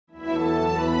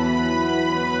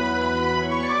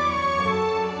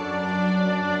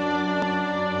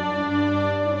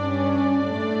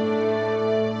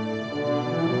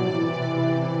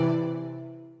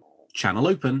Channel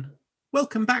open.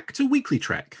 Welcome back to Weekly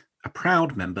Trek, a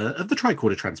proud member of the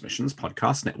Tricorder Transmissions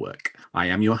podcast network. I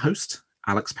am your host,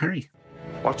 Alex Perry.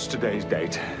 What's today's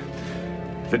date?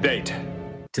 The date.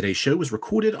 Today's show was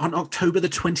recorded on October the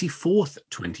 24th,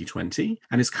 2020,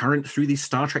 and is current through the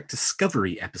Star Trek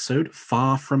Discovery episode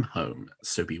Far From Home,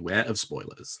 so beware of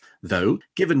spoilers. Though,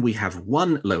 given we have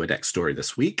one Lower Deck story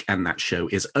this week, and that show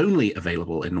is only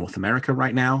available in North America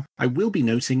right now, I will be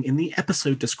noting in the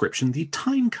episode description the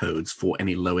time codes for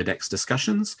any Lower Decks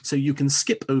discussions, so you can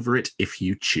skip over it if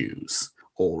you choose.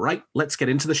 All right, let's get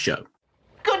into the show.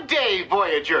 Good day,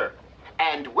 Voyager,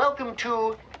 and welcome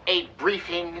to A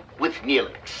Briefing with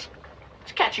Neelix.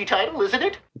 It's a catchy title, isn't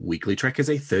it? Weekly Trek is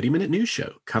a 30-minute news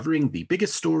show covering the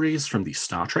biggest stories from the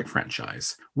Star Trek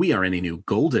franchise. We are in a new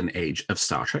golden age of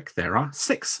Star Trek. There are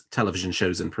 6 television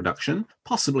shows in production,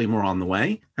 possibly more on the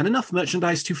way, and enough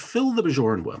merchandise to fill the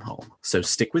Bajoran wormhole. So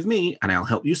stick with me, and I'll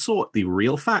help you sort the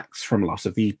real facts from a lot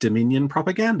of the Dominion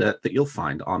propaganda that you'll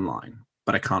find online.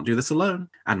 But I can't do this alone.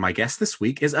 And my guest this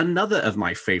week is another of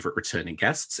my favorite returning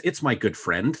guests. It's my good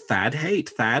friend, Thad Hait.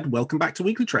 Thad, welcome back to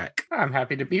Weekly Trek. I'm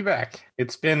happy to be back.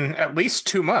 It's been at least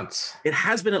 2 months. It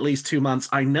has been at least 2 months.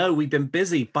 I know we've been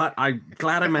busy, but I'm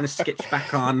glad I managed to get you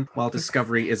back on while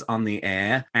Discovery is on the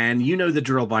air. And you know the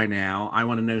drill by now. I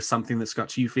want to know something that's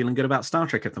got you feeling good about Star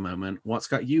Trek at the moment. What's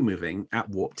got you moving at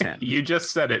Warp 10? You just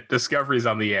said it. Discovery's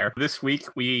on the air. This week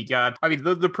we got,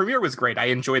 the premiere was great. I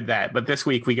enjoyed that. But this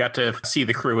week we got to see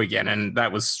the crew again, and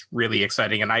that was really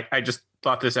exciting. And I just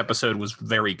thought this episode was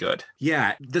very good.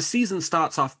 Yeah, the season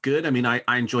starts off good.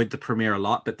 I enjoyed the premiere a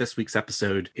lot, but this week's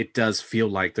episode, it does feel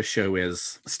like the show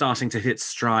is starting to hit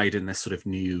stride in this sort of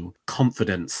new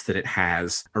confidence that it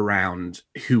has around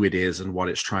who it is and what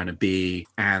it's trying to be.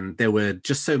 And there were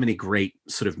just so many great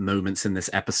sort of moments in this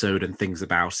episode and things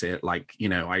about it. Like,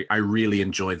 I really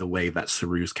enjoy the way that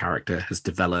Saru's character has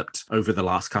developed over the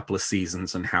last couple of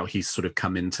seasons and how he's sort of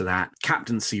come into that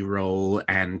captaincy role.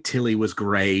 And Tilly was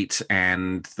great, and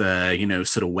the,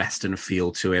 sort of Western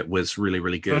feel to it was really,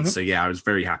 really good. Mm-hmm. So yeah, I was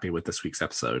very happy with this week's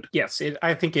episode. Yes,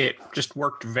 I think it just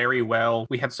worked very well.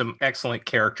 We had some excellent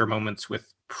character moments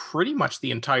with pretty much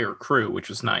the entire crew, which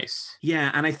was nice.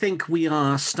 Yeah, and I think we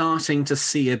are starting to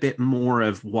see a bit more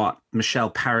of what Michelle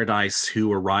Paradise,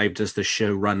 who arrived as the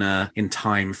showrunner in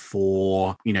time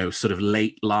for, sort of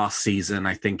late last season.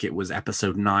 I think it was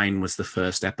episode 9 was the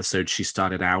first episode she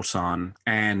started out on.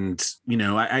 And,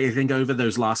 I think over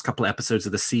those last couple of episodes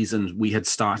of the season, we had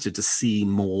started to see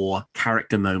more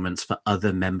character moments for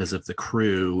other members of the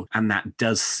crew. And that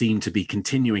does seem to be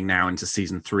continuing now into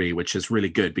season 3, which is really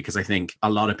good because I think a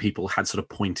lot of people had sort of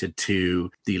pointed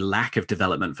to the lack of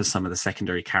development for some of the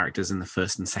secondary characters in the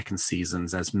first and second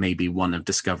seasons as maybe one of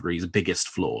Discovery's biggest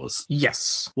flaws.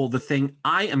 Yes. Well, the thing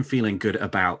I am feeling good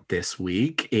about this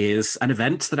week is an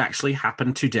event that actually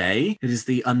happened today. It is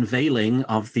the unveiling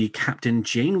of the Captain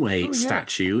Janeway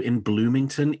statue in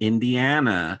Bloomington,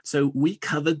 Indiana. So we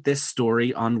covered this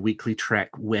story on Weekly Trek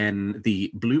when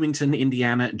the Bloomington,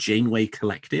 Indiana Janeway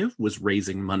Collective was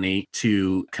raising money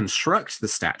to construct the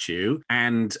statue.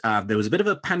 And there was a bit of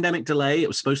a pandemic delay. It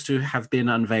was supposed to have been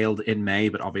unveiled in May,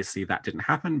 but obviously that didn't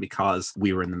happen because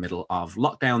we were in the middle of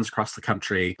lockdowns across the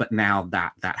country. But now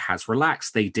that has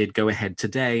relaxed, they did go ahead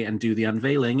today and do the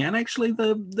unveiling. And actually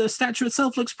the statue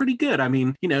itself looks pretty good.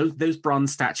 Those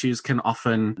bronze statues can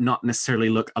often not necessarily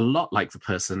look a lot like the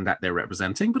person that they're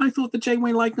representing, but I thought the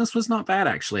Janeway likeness was not bad,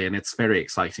 actually, and it's very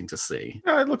exciting to see.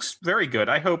 It looks very good.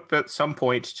 I hope at some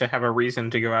point to have a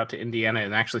reason to go out to Indiana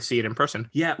and actually see it in person.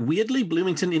 Yeah, weirdly,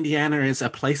 Bloomington, Indiana is a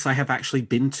place I have actually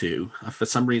been to. For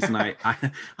some reason, I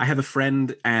have a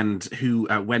friend who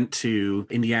went to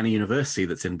Indiana University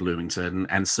that's in Bloomington,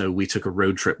 and so we took a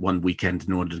road trip one weekend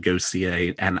in order to go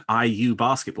see an IU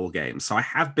basketball game. So I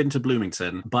have been to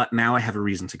Bloomington, but now I have a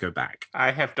reason to go back.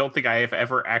 Don't think I have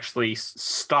ever actually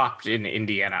stopped in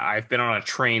Indiana. I've been on a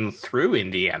train through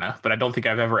Indiana, but I don't think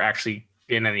I've ever actually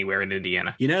been anywhere in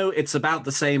Indiana. It's about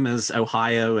the same as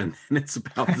Ohio, and it's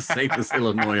about the same as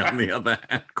Illinois on the other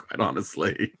hand, quite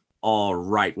honestly. All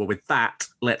right, well, with that,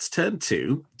 let's turn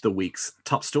to the week's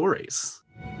top stories.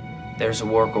 There's a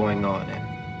war going on,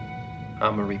 and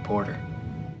I'm a reporter.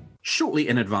 Shortly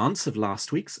in advance of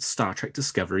last week's Star Trek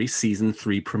Discovery Season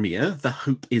 3 premiere, The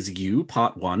Hope Is You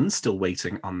Part 1, still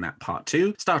waiting on that Part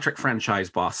 2, Star Trek franchise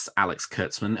boss Alex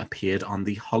Kurtzman appeared on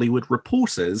the Hollywood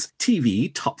Reporter's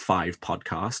TV Top 5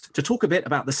 podcast to talk a bit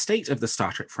about the state of the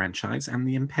Star Trek franchise and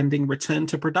the impending return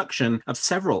to production of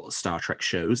several Star Trek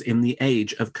shows in the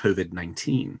age of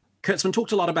COVID-19. Kurtzman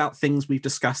talked a lot about things we've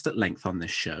discussed at length on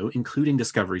this show, including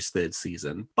Discovery's third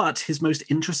season, but his most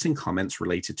interesting comments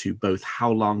related to both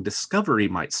how long Discovery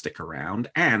might stick around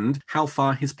and how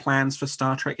far his plans for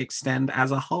Star Trek extend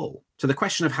as a whole. To the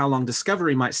question of how long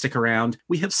Discovery might stick around,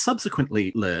 we have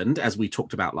subsequently learned, as we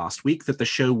talked about last week, that the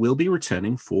show will be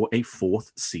returning for a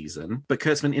fourth season, but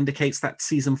Kurtzman indicates that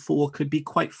season 4 could be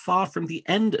quite far from the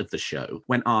end of the show.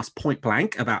 When asked point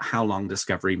blank about how long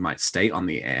Discovery might stay on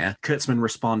the air, Kurtzman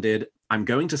responded, I'm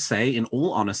going to say, in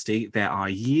all honesty, there are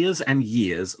years and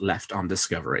years left on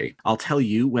Discovery. I'll tell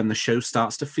you, when the show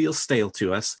starts to feel stale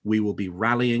to us, we will be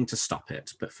rallying to stop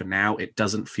it. But for now, it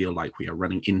doesn't feel like we are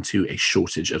running into a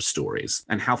shortage of stories.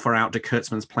 And how far out do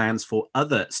Kurtzman's plans for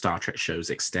other Star Trek shows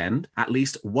extend? At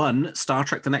least one, Star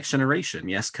Trek The Next Generation.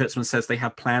 Yes, Kurtzman says they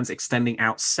have plans extending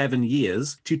out 7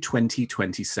 years to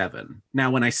 2027. Now,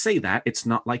 when I say that, it's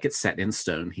not like it's set in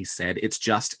stone, he said. It's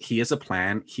just, here's a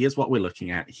plan, here's what we're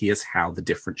looking at, here's how the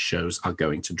different shows are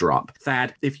going to drop.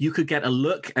 Thad, if you could get a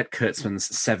look at Kurtzman's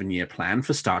 7-year plan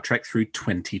for Star Trek through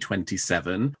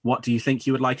 2027, what do you think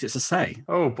you would like it to say?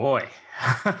 Oh boy.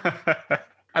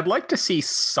 I'd like to see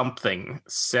something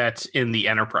set in the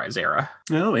Enterprise era.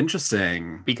 Oh,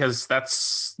 interesting. Because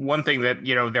that's one thing that,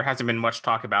 there hasn't been much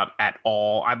talk about at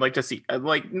all. I'd like to see,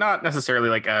 not necessarily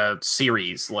like a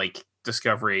series like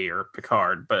Discovery or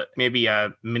Picard, but maybe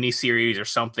a miniseries or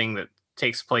something that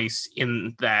takes place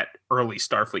in that early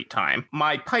Starfleet time.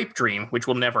 My pipe dream, which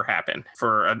will never happen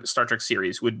for a Star Trek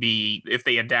series, would be if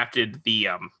they adapted the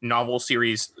novel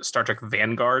series Star Trek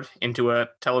Vanguard into a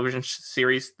television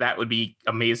series. That would be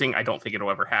amazing. I don't think it'll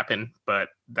ever happen, but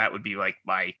that would be like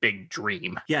my big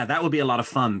dream. Yeah, that would be a lot of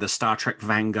fun. The Star Trek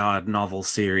Vanguard novel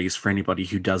series, for anybody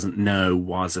who doesn't know,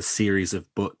 was a series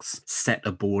of books set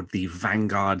aboard the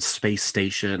Vanguard space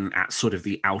station at sort of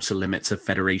the outer limits of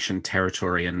Federation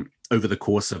territory. And over the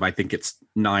course of, I think it's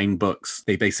 9 books,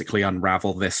 they basically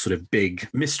unravel this sort of big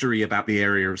mystery about the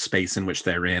area of space in which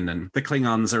they're in. And the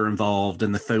Klingons are involved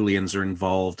and the Tholians are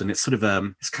involved. And it's sort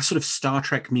of Star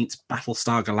Trek meets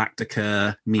Battlestar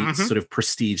Galactica meets sort of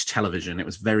prestige television. It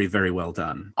was very, very well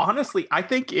done. Honestly, I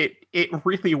think it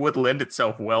really would lend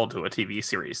itself well to a TV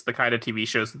series, the kind of TV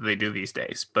shows that they do these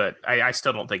days. But I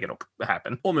still don't think it'll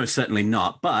happen. Almost certainly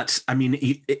not. But I mean,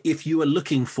 if you are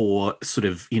looking for sort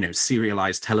of,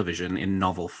 serialized television in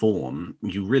novel form,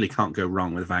 you really can't go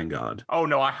wrong with Vanguard. Oh,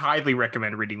 no, I highly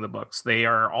recommend reading the books. They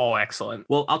are all excellent.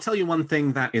 Well, I'll tell you one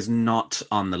thing that is not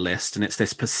on the list, and it's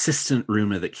this persistent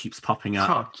rumor that keeps popping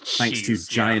up thanks to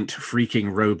Giant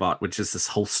Freaking Robot, which is this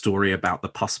whole story about the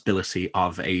possibility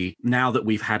of now that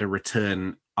we've had a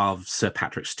return of Sir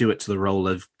Patrick Stewart to the role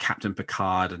of Captain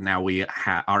Picard, and now we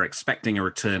are expecting a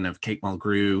return of Kate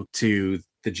Mulgrew to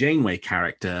the Janeway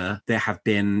character, there have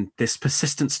been this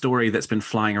persistent story that's been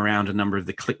flying around a number of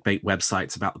the clickbait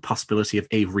websites about the possibility of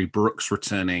Avery Brooks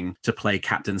returning to play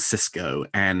Captain Sisko,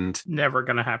 and never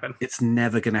gonna happen. It's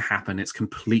never gonna happen. It's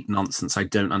complete nonsense. I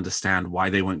don't understand why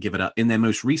they won't give it up. In their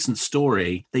most recent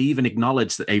story, they even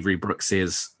acknowledge that Avery Brooks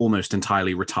is almost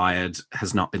entirely retired,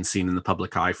 has not been seen in the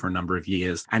public eye for a number of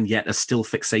years, and yet are still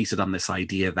fixated on this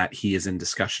idea that he is in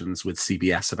discussions with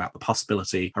CBS about the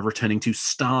possibility of returning to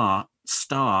star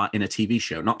in a TV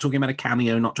show. Not talking about a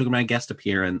cameo, not talking about a guest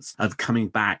appearance, of coming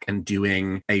back and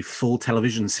doing a full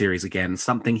television series again,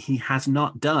 something he has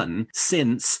not done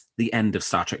since the end of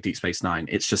Star Trek Deep Space Nine.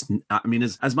 It's just, I mean,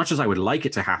 as much as I would like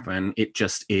it to happen, it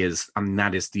just is,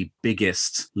 that is the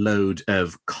biggest load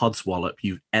of codswallop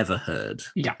you've ever heard.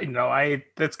 Yeah, no,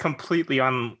 that's completely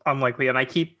unlikely. And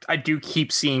I do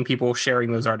keep seeing people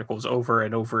sharing those articles over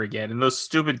and over again. And those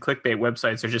stupid clickbait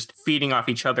websites are just feeding off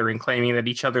each other and claiming that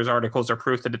each other's articles are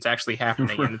proof that it's actually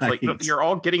happening. Right. And it's like, look, you're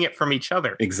all getting it from each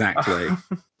other. Exactly.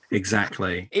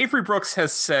 Exactly. Avery Brooks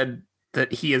has said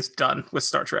that he is done with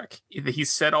Star Trek. He's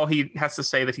said all he has to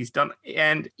say, that he's done.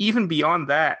 And even beyond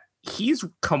that, he's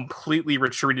completely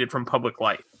retreated from public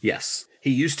life. Yes. He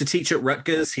used to teach at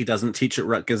Rutgers. He doesn't teach at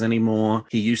Rutgers anymore.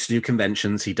 He used to do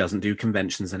conventions. He doesn't do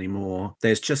conventions anymore.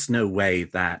 There's just no way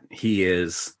that he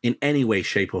is in any way,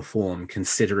 shape, or form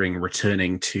considering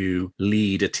returning to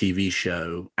lead a TV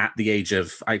show at the age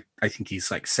of, I think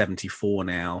he's like 74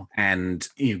 now. And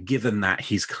given that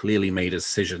he's clearly made a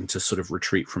decision to sort of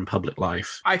retreat from public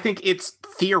life. I think it's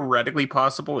theoretically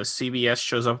possible if CBS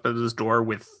shows up at his door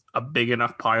with a big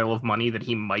enough pile of money that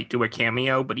he might do a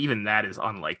cameo, but even that is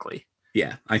unlikely.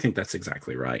 Yeah, I think that's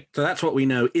exactly right. So that's what we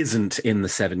know isn't in the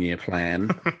 7-year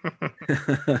plan.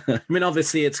 I mean,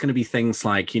 obviously, it's going to be things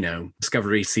like,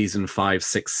 Discovery season 5,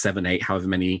 6, 7, 8, however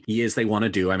many years they want to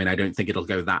do. I mean, I don't think it'll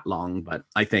go that long, but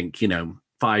I think,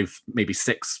 5, maybe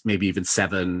 6, maybe even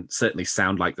 7 certainly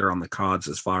sound like they're on the cards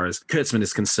as far as Kurtzman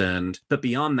is concerned. But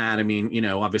beyond that, I mean, you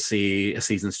know, obviously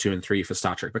seasons 2 and 3 for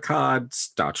Star Trek Picard,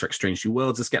 Star Trek Strange New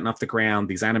Worlds is getting off the ground,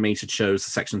 these animated shows,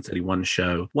 the Section 31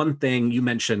 show. One thing you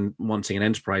mentioned wanting an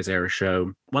Enterprise era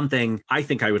show. One thing I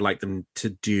think I would like them to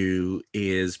do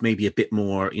is maybe a bit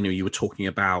more, you know, you were talking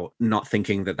about not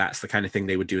thinking that that's the kind of thing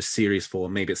they would do a series for.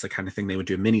 Maybe it's the kind of thing they would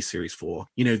do a mini series for.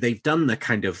 You know, they've done the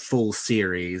kind of full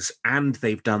series and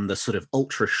they've done the sort of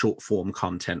ultra short form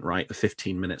content, right? The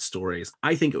 15-minute stories.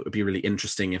 I think it would be really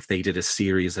interesting if they did a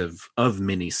series of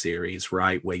mini series,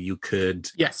 right? Where you could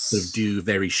sort of do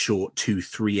very short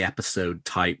 2-3 episode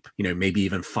type, you know, maybe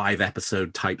even 5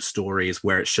 episode type stories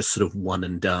where it's just sort of one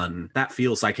and done. That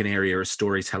feels like an area of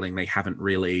storytelling they haven't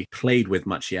really played with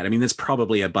much yet. I mean, there's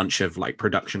probably a bunch of like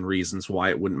production reasons why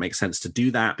it wouldn't make sense to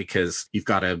do that, because you've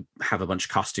got to have a bunch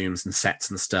of costumes and sets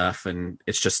and stuff, and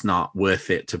it's just not worth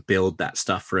it to build that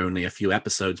stuff for only a few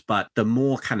episodes. But the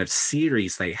more kind of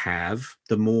series they have,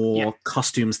 the more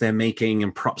costumes they're making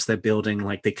and props they're building,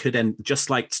 like they could end just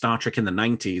like Star Trek in the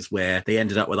 90s, where they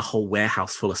ended up with a whole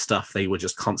warehouse full of stuff they were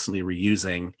just constantly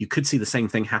reusing. You could see the same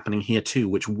thing happening here too,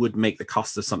 which would make the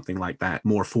cost of something like that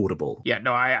more affordable. Yeah,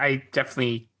 no, I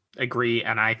definitely agree.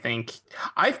 And I think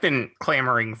I've been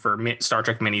clamoring for Star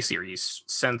Trek miniseries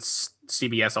since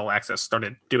CBS All Access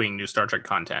started doing new Star Trek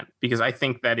content, because I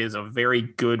think that is a very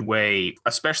good way,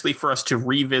 especially for us to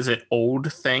revisit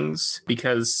old things,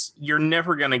 because you're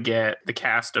never going to get the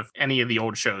cast of any of the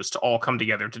old shows to all come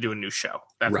together to do a new show.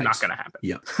 That's not going to happen.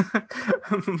 Yeah.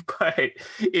 But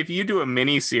if you do a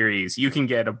mini series, you can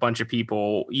get a bunch of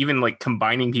people, even like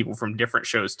combining people from different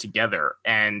shows together,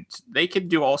 and they could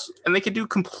do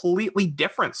completely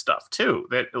different stuff too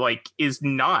that like is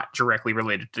not directly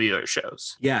related to the other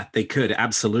shows. Yeah, they could.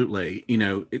 Absolutely, you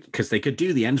know, because they could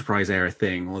do the Enterprise era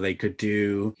thing, or they could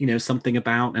do, you know, something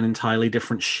about an entirely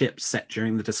different ship set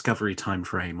during the Discovery time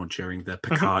frame or during the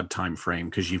Picard time frame,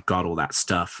 because you've got all that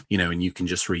stuff, you know, and you can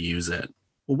just reuse it.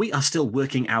 Well, we are still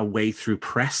working our way through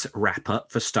press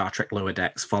wrap-up for Star Trek Lower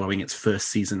Decks following its first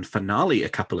season finale a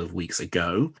couple of weeks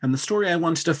ago, and the story I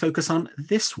wanted to focus on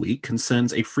this week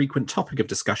concerns a frequent topic of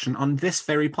discussion on this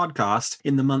very podcast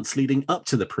in the months leading up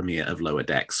to the premiere of Lower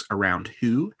Decks, around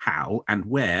who, how, and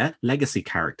where legacy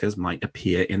characters might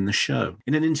appear in the show.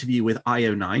 In an interview with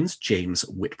IO9's James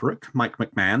Whitbrook, Mike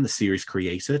McMahon, the series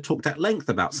creator, talked at length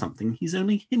about something he's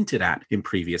only hinted at in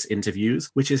previous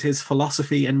interviews, which is his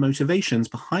philosophy and motivations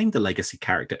behind the legacy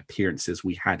character appearances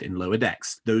we had in Lower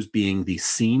Decks, those being the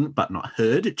seen but not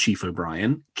heard Chief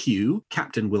O'Brien, Q,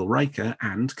 Captain Will Riker,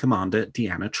 and Commander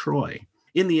Deanna Troi.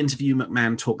 In the interview,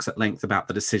 McMahon talks at length about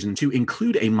the decision to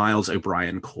include a Miles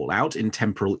O'Brien call-out in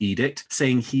Temporal Edict,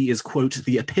 saying he is, quote,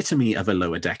 the epitome of a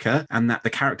lower decker, and that the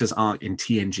character's arc in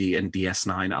TNG and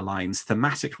DS9 aligns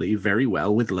thematically very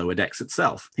well with Lower Decks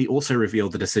itself. He also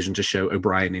revealed the decision to show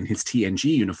O'Brien in his TNG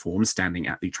uniform standing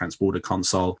at the transporter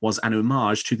console was an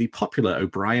homage to the popular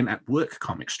O'Brien at Work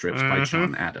comic strips by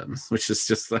John Adams, which is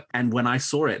just, and when I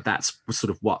saw it, that's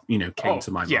sort of what, you know, came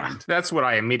to my mind. That's what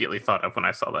I immediately thought of when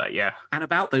I saw that, And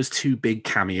about those two big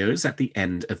cameos at the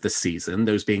end of the season,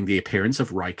 those being the appearance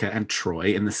of Riker and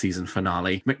Troi in the season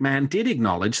finale, McMahon did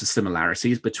acknowledge the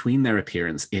similarities between their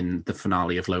appearance in the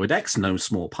finale of Lower Decks, No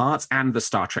Small Parts, and the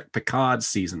Star Trek Picard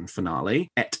season finale,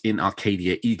 Et in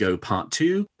Arcadia Ego Part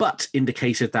 2, but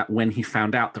indicated that when he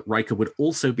found out that Riker would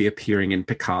also be appearing in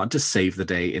Picard to save the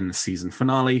day in the season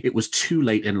finale, it was too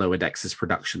late in Lower Decks'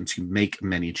 production to make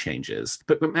many changes.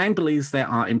 But McMahon believes there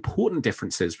are important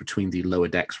differences between the Lower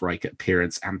Decks Riker appearance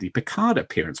and the Picard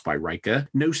appearance by Riker,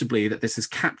 notably that this is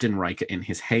Captain Riker in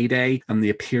his heyday, and the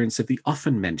appearance of the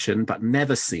often mentioned but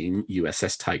never seen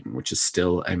USS Titan, which is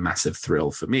still a massive thrill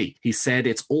for me. He said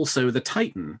it's also the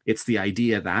Titan. It's the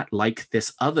idea that, like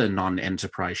this other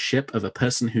non-Enterprise ship of a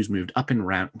person who's moved up in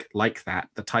rank like that,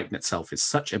 the Titan itself is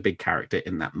such a big character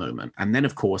in that moment. And then,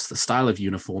 of course, the style of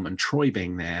uniform and Troi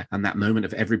being there, and that moment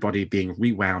of everybody being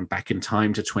rewound back in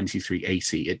time to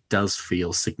 2380, it does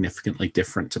feel significantly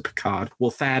different to Picard.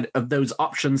 Well, Thad, of those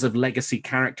options of legacy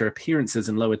character appearances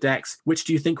in Lower Decks, which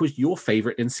do you think was your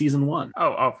favorite in season 1?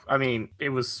 I mean, it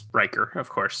was Riker, of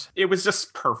course. It was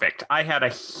just perfect. I had a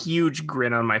huge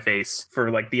grin on my face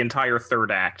for like the entire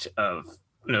third act of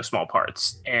No Small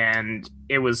Parts, and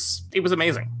it was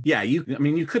amazing. Yeah, you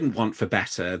couldn't want for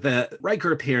better. The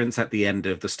Riker appearance at the end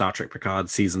of the Star Trek Picard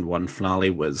season 1 finale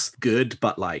was good,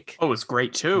 but like, oh, it was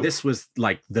great too. This was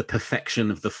like the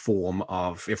perfection of the form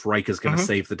of, if Riker's going to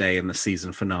save the day in the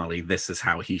season finale, this is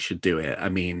how he should do it. I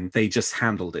mean, they just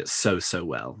handled it so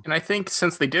well. And I think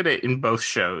since they did it in both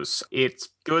shows, it's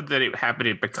good that it happened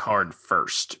in Picard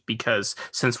first, because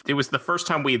since it was the first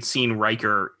time we had seen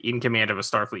Riker in command of a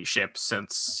Starfleet ship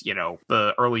since,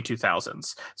 the early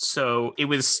 2000s. So it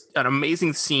was an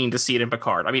amazing scene to see it in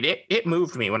Picard. I mean, it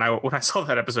moved me when I saw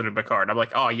that episode in Picard. I'm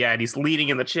like, oh yeah, and he's leaning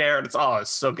in the chair, and it's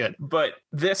so good. But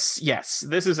this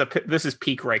is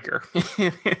peak Riker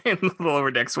in the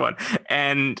Lower Decks one.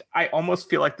 And I almost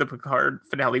feel like the Picard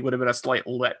finale would have been a slight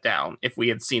letdown if we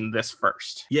had seen this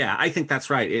first. Yeah, I think that's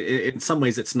right. In some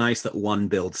ways, it's nice that one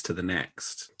builds to the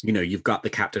next. You've got the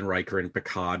Captain Riker in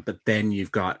Picard, but then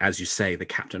you've got, as you say, the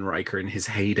Captain Riker in his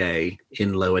heyday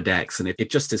in Lower Decks, and it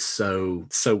just is so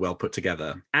well put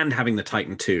together. And having the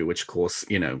Titan too, which of course,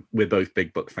 we're both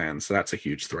big book fans, so that's a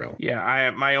huge thrill.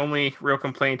 Yeah, my only real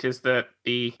complaint is that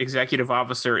the executive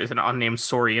officer is an unnamed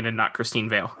Saurian and not Christine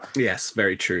Vale. Yes,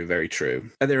 very true, very true.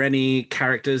 Are there any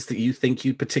characters that you think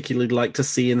you'd particularly like to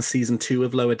see in season 2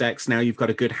 of Lower Decks now you've got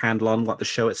a good handle on what the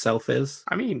show itself is?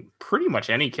 I mean, pretty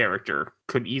much any character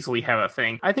could easily have a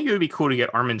thing. I think it would be cool to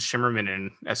get Armin Shimmerman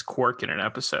in as Quark in an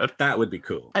episode. That would be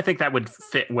cool. I think that would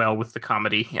fit well with the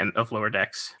comedy of Lower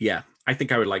Decks. Yeah, I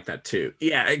think I would like that too.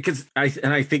 Yeah, because I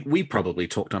think we probably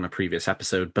talked on a previous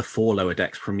episode before Lower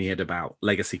Decks premiered about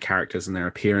legacy characters and their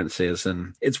appearances.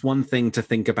 And it's one thing to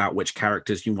think about which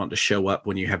characters you want to show up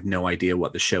when you have no idea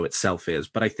what the show itself is.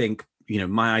 But I think,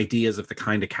 my ideas of the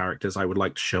kind of characters I would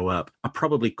like to show up are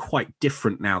probably quite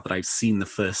different now that I've seen the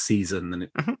first season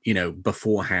than,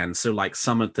 beforehand. So like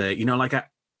some of the,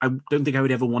 I don't think I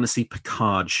would ever want to see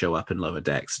Picard show up in Lower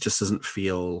Decks. It just doesn't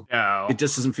feel... No. It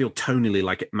just doesn't feel tonally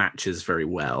like it matches very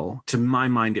well. To my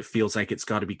mind, it feels like it's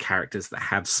got to be characters that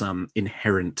have some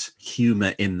inherent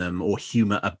humor in them or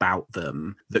humor about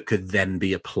them that could then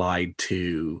be applied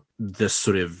to the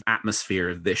sort of atmosphere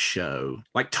of this show.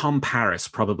 Like Tom Paris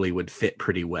probably would fit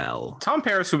pretty well. Tom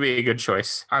Paris would be a good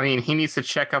choice. I mean, he needs to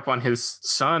check up on his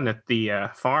son at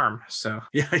the farm, so...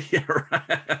 Yeah,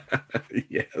 right.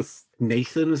 Yes.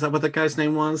 Nathan, is that what the guy's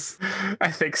name was?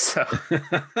 I think so.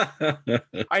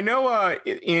 I know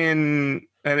in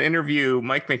an interview,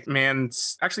 Mike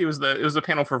McMahon's actually it was a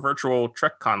panel for Virtual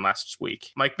TrekCon last week.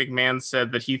 Mike McMahon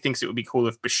said that he thinks it would be cool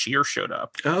if Bashir showed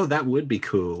up. Oh, that would be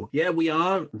cool. Yeah, we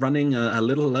are running a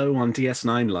little low on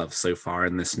DS9 love so far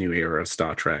in this new era of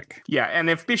Star Trek. Yeah, and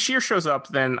if Bashir shows up,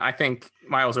 then I think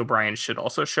Miles O'Brien should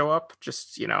also show up.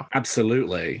 Just,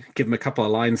 Absolutely. Give him a couple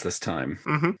of lines this time.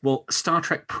 Mm-hmm. Well, Star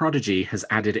Trek Prodigy has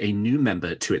added a new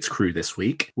member to its crew this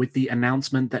week with the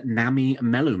announcement that Nami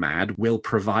Melumad will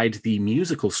provide the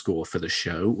musical score for the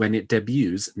show when it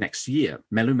debuts next year.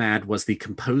 Melumad was the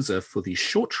composer for the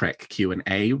Short Trek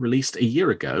Q&A released a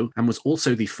year ago and was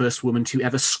also the first woman to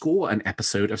ever score an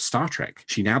episode of Star Trek.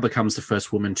 She now becomes the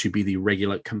first woman to be the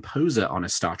regular composer on a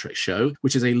Star Trek show,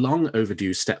 which is a long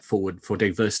overdue step forward for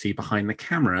diversity behind the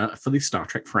camera for the Star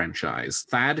Trek franchise.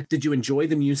 Thad, did you enjoy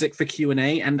the music for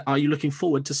Q&A, and are you looking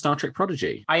forward to Star Trek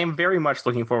Prodigy? I am very much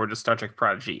looking forward to Star Trek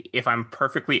Prodigy. If I'm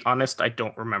perfectly honest, I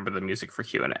don't remember the music for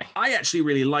Q&A. I actually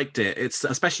really liked it. It's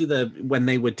especially when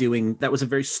they were doing, that was a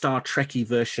very Star Trek-y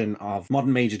version of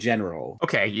Modern Major General.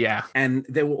 Okay, yeah. And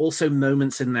there were also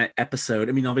moments in that episode,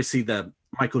 I mean, obviously the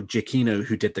Michael Giacchino,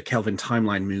 who did the Kelvin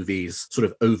Timeline movies, sort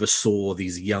of oversaw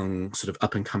these young sort of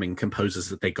up-and-coming composers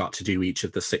that they got to do each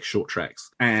of the 6 short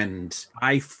treks. And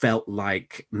I felt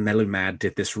like Melumad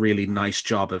did this really nice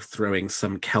job of throwing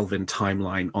some Kelvin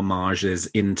Timeline homages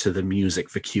into the music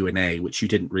for Q&A, which you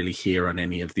didn't really hear on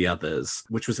any of the others,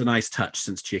 which was a nice touch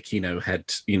since Giacchino had,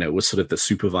 was sort of the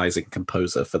supervising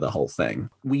composer for the whole thing.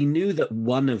 We knew that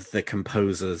one of the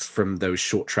composers from those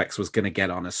short treks was going to get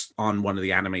on one of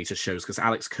the animated shows, because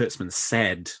Alex Kurtzman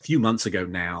said a few months ago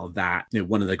now that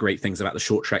one of the great things about the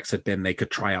short treks had been they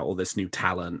could try out all this new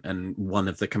talent, and one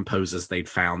of the composers they'd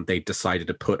decided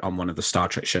to put on one of the Star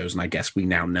Trek shows, and I guess we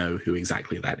now know who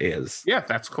exactly that is. Yeah,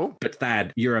 that's cool. But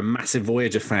Thad, you're a massive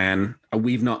Voyager fan.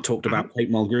 We've not talked about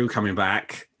Kate Mulgrew coming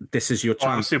back. This is your chance. Oh,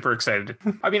 I'm super excited.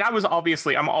 I mean,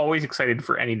 I'm always excited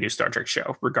for any new Star Trek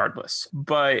show, regardless.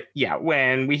 But yeah,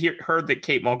 when we heard that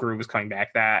Kate Mulgrew was coming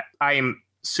back, that I am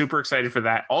super excited for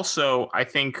that. Also, I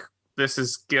think this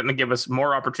is going to give us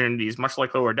more opportunities, much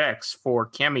like Lower Decks, for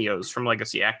cameos from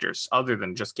legacy actors other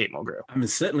than just Kate Mulgrew. I mean,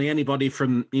 certainly anybody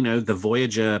from, the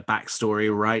Voyager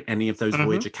backstory, right? Any of those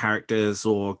Voyager characters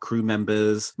or crew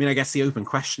members. I mean, I guess the open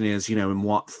question is, in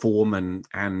what form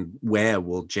and where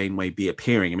will Janeway be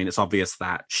appearing? I mean, it's obvious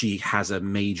that she has a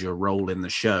major role in the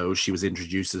show. She was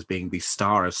introduced as being the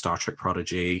star of Star Trek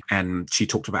Prodigy, and she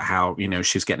talked about how,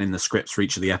 she's getting in the scripts for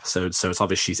each of the episodes, so it's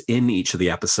obvious she's in each of the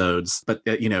episodes. But,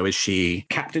 is she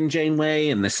Captain Janeway,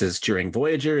 and this is during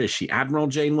Voyager? Is she Admiral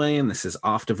Janeway, and this is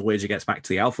after Voyager gets back to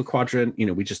the Alpha Quadrant?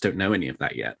 We just don't know any of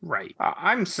that yet. Right.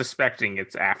 I'm suspecting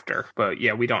it's after, but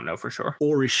yeah, we don't know for sure.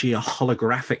 Or is she a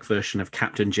holographic version of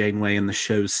Captain Janeway and the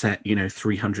show's set,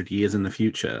 300 years in the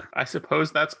future? I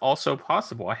suppose that's also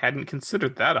possible. I hadn't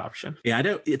considered that option.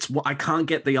 Yeah, I can't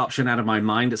get the option out of my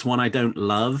mind. It's one I don't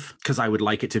love because I would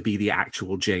like it to be the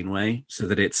actual Janeway so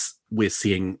that we're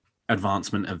seeing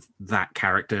advancement of that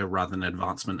character rather than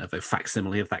advancement of a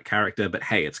facsimile of that character. But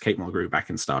hey, it's Kate Mulgrew back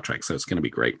in Star Trek, so it's going to be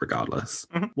great regardless.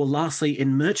 Well, lastly,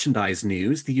 in merchandise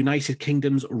news, the United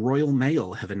Kingdom's Royal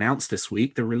Mail have announced this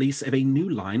week the release of a new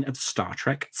line of Star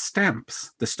Trek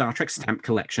stamps. The Star Trek stamp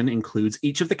collection includes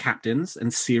each of the captains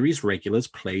and series regulars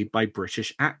played by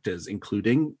British actors,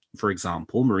 including, for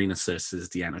example, Marina Sirtis's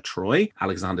Deanna Troi,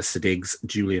 Alexander Siddig's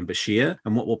Julian Bashir,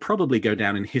 and what will probably go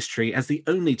down in history as the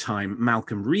only time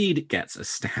Malcolm Reed gets a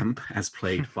stamp, as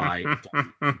played by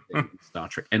Star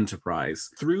Trek Enterprise.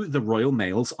 Through the Royal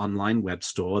Mail's online web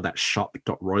store, that's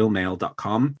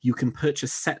shop.royalmail.com, you can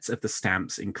purchase sets of the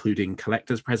stamps, including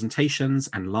collector's presentations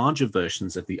and larger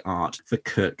versions of the art for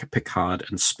Kirk, Picard,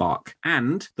 and Spock.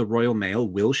 And the Royal Mail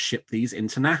will ship these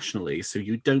internationally, so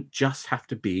you don't just have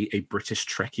to be a British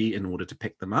Trekkie in order to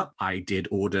pick them up. I did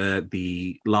order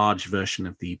the large version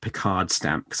of the Picard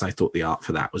stamp because I thought the art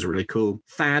for that was really cool.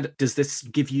 Thad, does this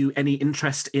give you any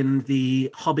interest in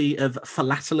the hobby of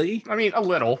philately? I mean, a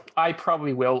little. I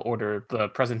probably will order the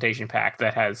presentation pack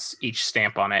that has each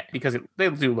stamp on it because they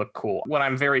do look cool. What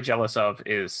I'm very jealous of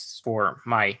is for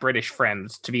my British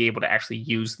friends to be able to actually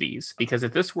use these, because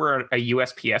if this were a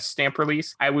USPS stamp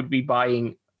release, I would be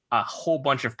buying a whole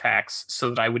bunch of packs so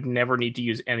that I would never need to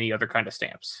use any other kind of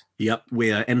stamps. Yep,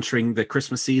 we are entering the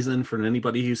Christmas season. For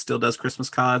anybody who still does Christmas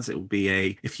cards, it will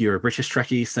be if you're a British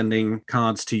Trekkie sending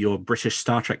cards to your British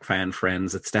Star Trek fan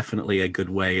friends, it's definitely a good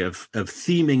way of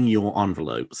theming your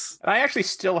envelopes. I actually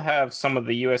still have some of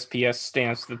the USPS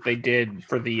stamps that they did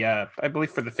for the, I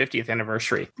believe for the 50th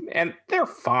anniversary, and they're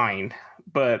fine,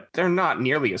 but they're not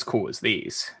nearly as cool as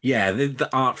these. Yeah, the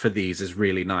art for these is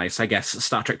really nice. I guess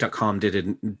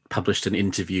StarTrek.com published an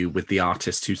interview with the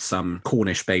artist, who's some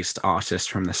Cornish-based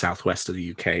artist from the southwest of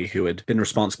the UK who had been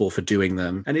responsible for doing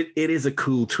them. And it is a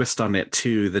cool twist on it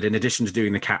too, that in addition to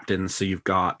doing the captains, so you've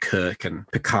got Kirk and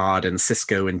Picard and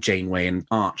Sisko and Janeway and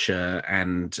Archer,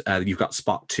 and you've got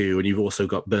Spock too, and you've also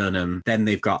got Burnham. Then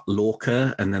they've got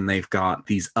Lorca, and then they've got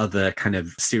these other kind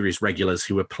of series regulars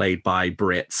who were played by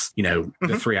Brits,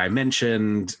 the three I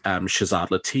mentioned, Shazad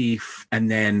Latif,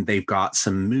 and then they've got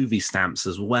some movie stamps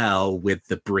as well with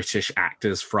the British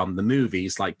actors from the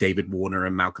movies like David Warner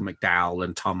and Malcolm McDowell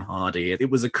and Tom Hardy.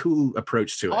 It was a cool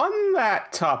approach to it. On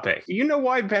that topic, you know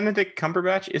why Benedict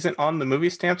Cumberbatch isn't on the movie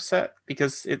stamp set?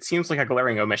 Because it seems like a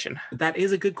glaring omission. That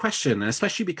is a good question,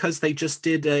 especially because they just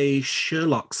did a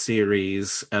Sherlock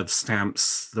series of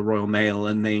stamps, the Royal Mail,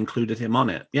 and they included him on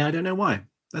it. Yeah, I don't know why.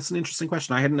 That's an interesting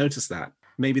question. I hadn't noticed that.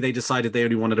 Maybe they decided they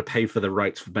only wanted to pay for the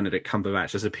rights for Benedict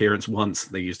Cumberbatch's appearance once.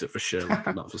 They used it for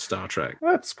Sherlock, not for Star Trek.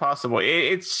 That's possible.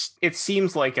 It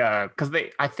seems like because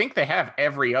I think they have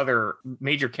every other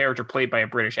major character played by a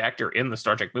British actor in the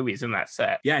Star Trek movies in that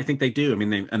set. Yeah, I think they do. I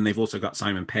mean, they've also got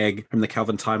Simon Pegg from the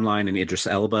Kelvin timeline and Idris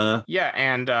Elba. Yeah,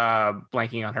 and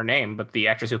blanking on her name, but the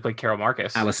actress who played Carol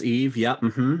Marcus. Alice Eve. Yeah.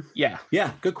 Mm-hmm. Yeah.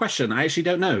 Yeah. Good question. I actually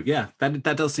don't know. Yeah, that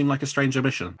does seem like a strange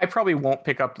omission. I probably won't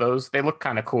pick up those. They look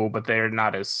kind of cool, but they're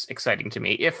not as exciting to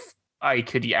me. If I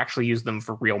could actually use them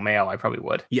for real mail, I probably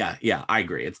would. Yeah, I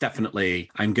agree. It's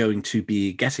definitely, I'm going to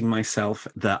be getting myself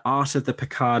the art of the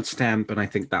Picard stamp, and I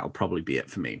think that'll probably be it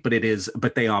for me.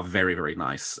 But they are very, very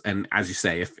nice. And as you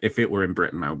say, if it were in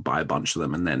Britain, I would buy a bunch of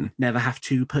them and then never have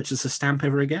to purchase a stamp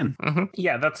ever again. Mm-hmm.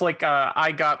 Yeah, that's like,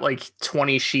 I got like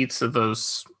 20 sheets of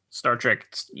those Star Trek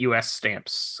US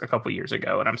stamps a couple years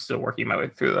ago, and I'm still working my way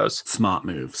through those. Smart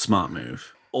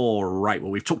move. All right,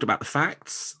 well, we've talked about the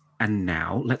facts, and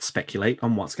now let's speculate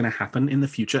on what's going to happen in the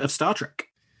future of Star Trek.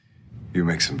 You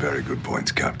make some very good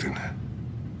points, Captain.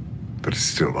 But it's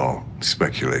still all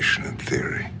speculation and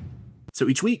theory. So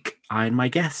each week, I and my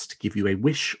guest give you a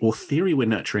wish or theory we're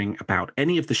nurturing about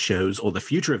any of the shows or the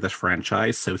future of this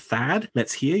franchise. So Thad,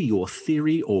 let's hear your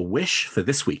theory or wish for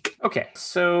this week. Okay,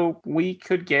 so we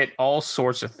could get all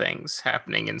sorts of things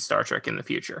happening in Star Trek in the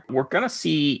future. We're going to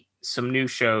see some new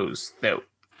shows that,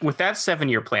 with that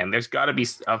 7-year plan, there's got to be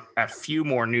a few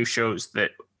more new shows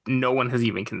that no one has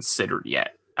even considered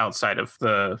yet outside of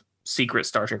the secret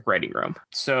Star Trek writing room.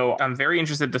 So I'm very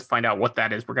interested to find out what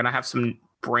that is. We're going to have some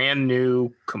brand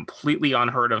new, completely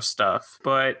unheard of stuff.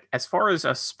 But as far as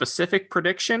a specific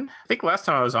prediction, I think last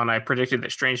time I was on, I predicted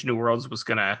that Strange New Worlds was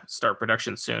going to start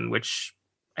production soon, which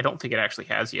I don't think it actually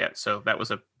has yet. So that was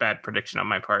a bad prediction on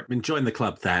my part. Join the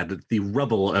club, Thad. The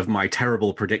rubble of my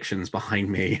terrible predictions behind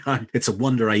me. It's a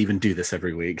wonder I even do this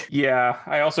every week. Yeah,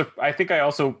 I think I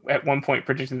also at one point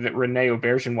predicted that Rene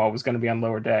Aubergenois was going to be on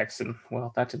Lower Decks, and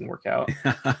well, that didn't work out.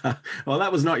 Well,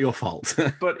 that was not your fault.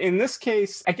 But in this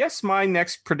case, I guess my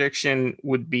next prediction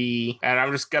would be, and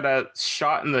I'm just gonna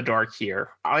shot in the dark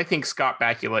here, I think Scott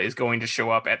Bakula is going to show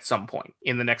up at some point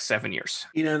in the next 7 years.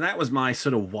 That was my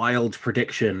sort of wild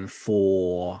prediction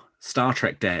for Star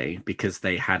Trek Day, because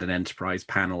they had an Enterprise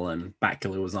panel and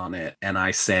Bakula was on it. And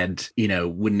I said,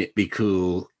 wouldn't it be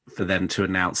cool for them to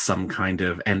announce some kind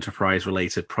of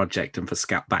Enterprise-related project and for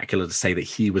Scott Bakula to say that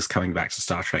he was coming back to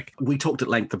Star Trek. We talked at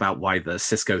length about why the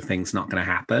Cisco thing's not going to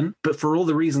happen, but for all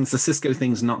the reasons the Cisco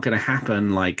thing's not going to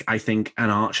happen, like, I think an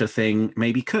Archer thing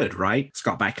maybe could, right?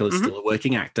 Scott Bakula's still a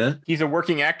working actor. He's a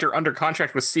working actor under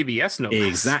contract with CBS, no less.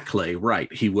 Exactly,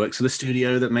 right. He works for the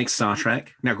studio that makes Star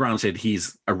Trek. Now, granted,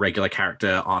 he's a regular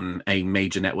character on a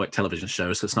major network television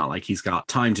show, so it's not like he's got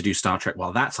time to do Star Trek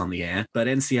while that's on the air, but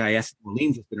NCIS New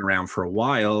Orleans has been around for a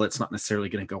while. It's not necessarily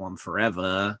going to go on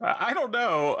forever. I don't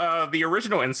know. The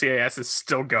original NCIS is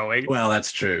still going. Well,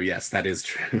 that's true. Yes, that is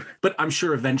true. But I'm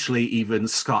sure eventually even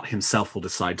Scott himself will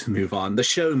decide to move on. The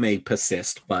show may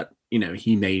persist, but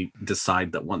he may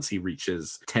decide that once he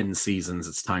reaches 10 seasons,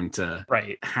 it's time to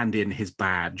hand in his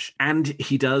badge. And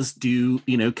he does do,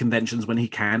 conventions when he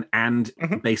can. And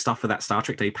based off of that Star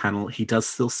Trek Day panel, he does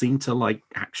still seem to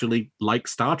actually like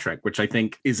Star Trek, which I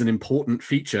think is an important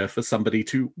feature for somebody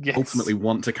to ultimately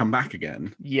want to come back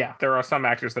again. Yeah, there are some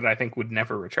actors that I think would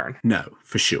never return. No,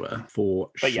 for sure.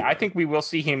 But yeah, I think we will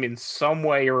see him in some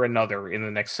way or another in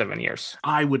the next 7 years.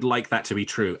 I would like that to be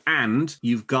true. And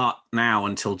you've got now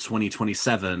until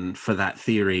 2027 for that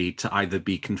theory to either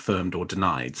be confirmed or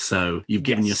denied. So you've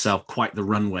given yourself quite the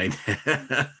runway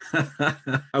there.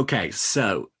 Okay,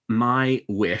 so my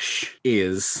wish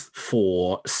is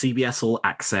for CBS All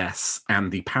Access and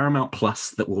the Paramount Plus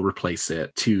that will replace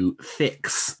it to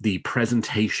fix the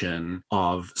presentation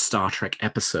of Star Trek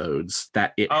episodes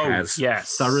that it has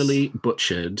thoroughly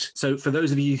butchered. So for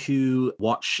those of you who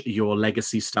watch your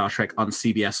legacy Star Trek on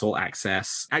CBS All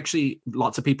Access, actually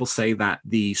lots of people say that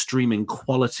the streaming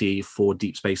quality for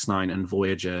Deep Space Nine and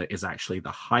Voyager is actually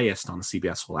the highest on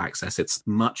CBS All Access. It's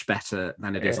much better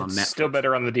than it is on Netflix. Still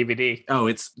better on the DVD.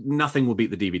 Oh, nothing will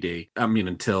beat the DVD.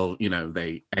 Until,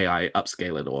 they AI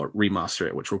upscale it or remaster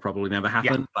it, which will probably never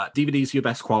happen. Yeah. But DVD is your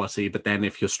best quality. But then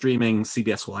if you're streaming,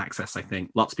 CBS All Access, I think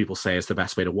lots of people say is the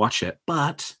best way to watch it.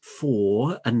 But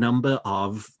for a number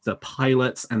of the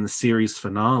pilots and the series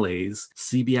finales,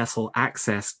 CBS All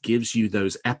Access gives you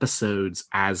those episodes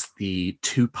as the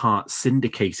 2-part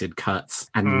syndicated cuts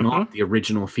and not the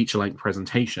original feature-length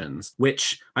presentations,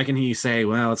 which I can hear you say,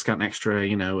 well, it's got an extra,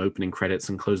 opening credits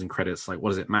and closing credits. Like, what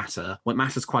does it matter? What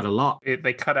matters quite a lot.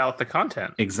 They cut out the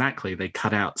content. Exactly. They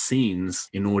cut out scenes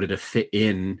in order to fit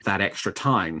in that extra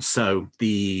time. So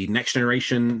the Next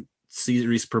Generation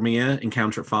series premiere,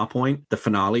 Encounter at Farpoint, the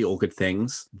finale, All Good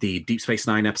Things, the Deep Space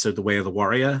Nine episode, The Way of the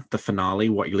Warrior, the finale,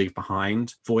 What You Leave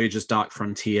Behind, Voyager's Dark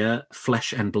Frontier,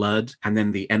 Flesh and Blood, and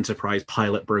then the Enterprise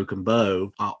pilot, Broken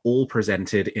Bow, are all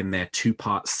presented in their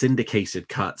 2-part syndicated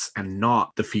cuts and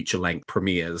not the feature-length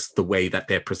premieres, the way that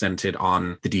they're presented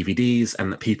on the DVDs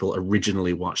and that people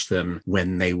originally watched them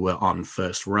when they were on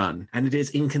first run. And it is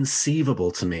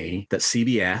inconceivable to me that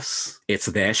CBS, it's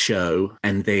their show,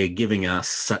 and they're giving us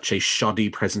such a shoddy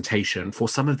presentation for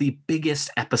some of the biggest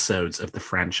episodes of the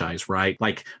franchise, right?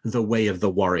 Like The Way of the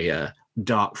Warrior,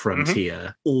 Dark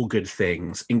Frontier, All Good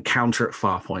Things, Encounter at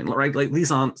Farpoint, right? Like, these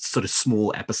aren't sort of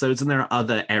small episodes, and there are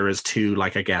other errors too.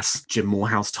 Like, I guess Jim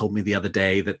Morehouse told me the other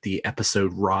day that the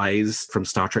episode Rise from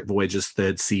Star Trek Voyager's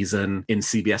 3rd season in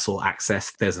CBS All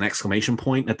Access, there's an exclamation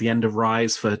point at the end of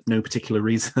Rise for no particular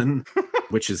reason.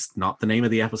 Which is not the name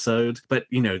of the episode. But,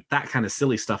 that kind of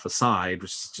silly stuff aside,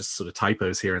 which is just sort of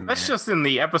typos here and there. That's just in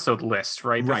the episode list,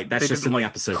 right? Right, that's just in the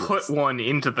episode list. Put one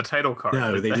into the title card.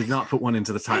 No, they did not put one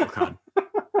into the title card.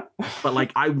 But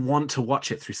like, I want to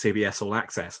watch it through CBS All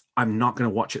Access. I'm not going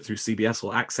to watch it through CBS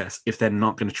All Access if they're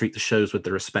not going to treat the shows with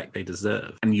the respect they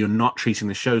deserve. And you're not treating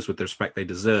the shows with the respect they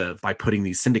deserve by putting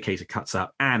these syndicated cuts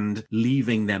up and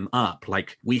leaving them up.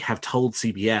 Like, we have told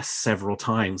CBS several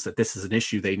times that this is an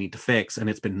issue they need to fix, and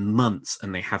it's been months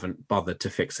and they haven't bothered to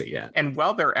fix it yet. And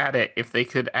while they're at it, if they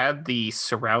could add the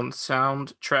surround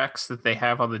sound tracks that they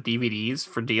have on the DVDs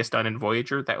for DS9 and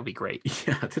Voyager, that would be great.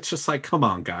 Yeah, it's just like, come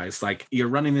on, guys. Like, you're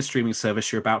running this streaming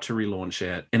service, you're about to relaunch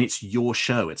it, and it's your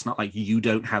show. It's not like you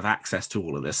don't have access to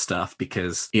all of this stuff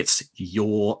because it's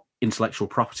your intellectual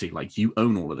property. Like, you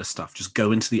own all of this stuff. Just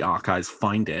go into the archives,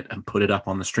 find it, and put it up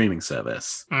on the streaming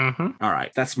service. Mm-hmm. All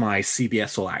right, that's my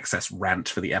CBS All Access rant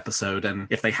for the episode, and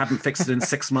if they haven't fixed it in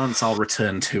 6 months, I'll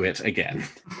return to it again.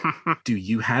 Do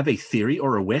you have a theory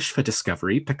or a wish for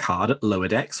Discovery, Picard, Lower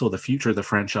Decks, or the future of the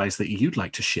franchise that you'd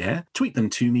like to share? Tweet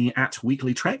them to me at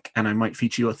Weekly Trek, and I might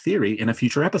feature your theory in a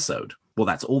future episode. Well,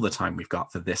 that's all the time we've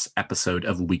got for this episode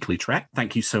of Weekly Trek.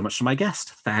 Thank you so much to my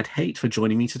guest, Thad Hait, for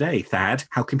joining me today. Thad,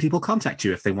 how can people contact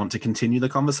you if they want to continue the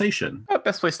conversation?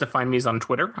 Best place to find me is on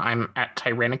Twitter. I'm at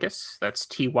Tyrannicus. That's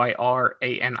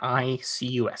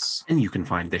Tyranicus. And you can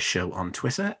find this show on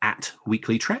Twitter at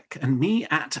Weekly Trek and me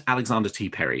at Alexander T.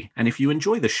 Perry. And if you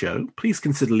enjoy the show, please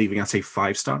consider leaving us a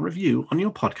 5-star review on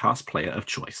your podcast player of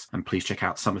choice. And please check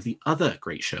out some of the other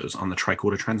great shows on the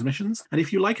Tricorder Transmissions. And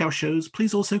if you like our shows,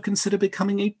 please also consider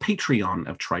becoming a Patreon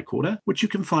of Tricorder, which you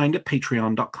can find at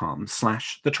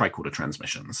patreon.com/the Tricorder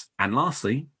Transmissions. And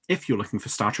lastly, if you're looking for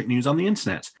Star Trek news on the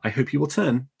internet, I hope you will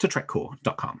turn to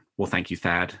trekcore.com. Well, thank you,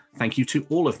 Thad. Thank you to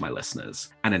all of my listeners.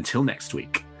 And until next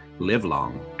week, live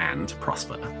long and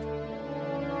prosper.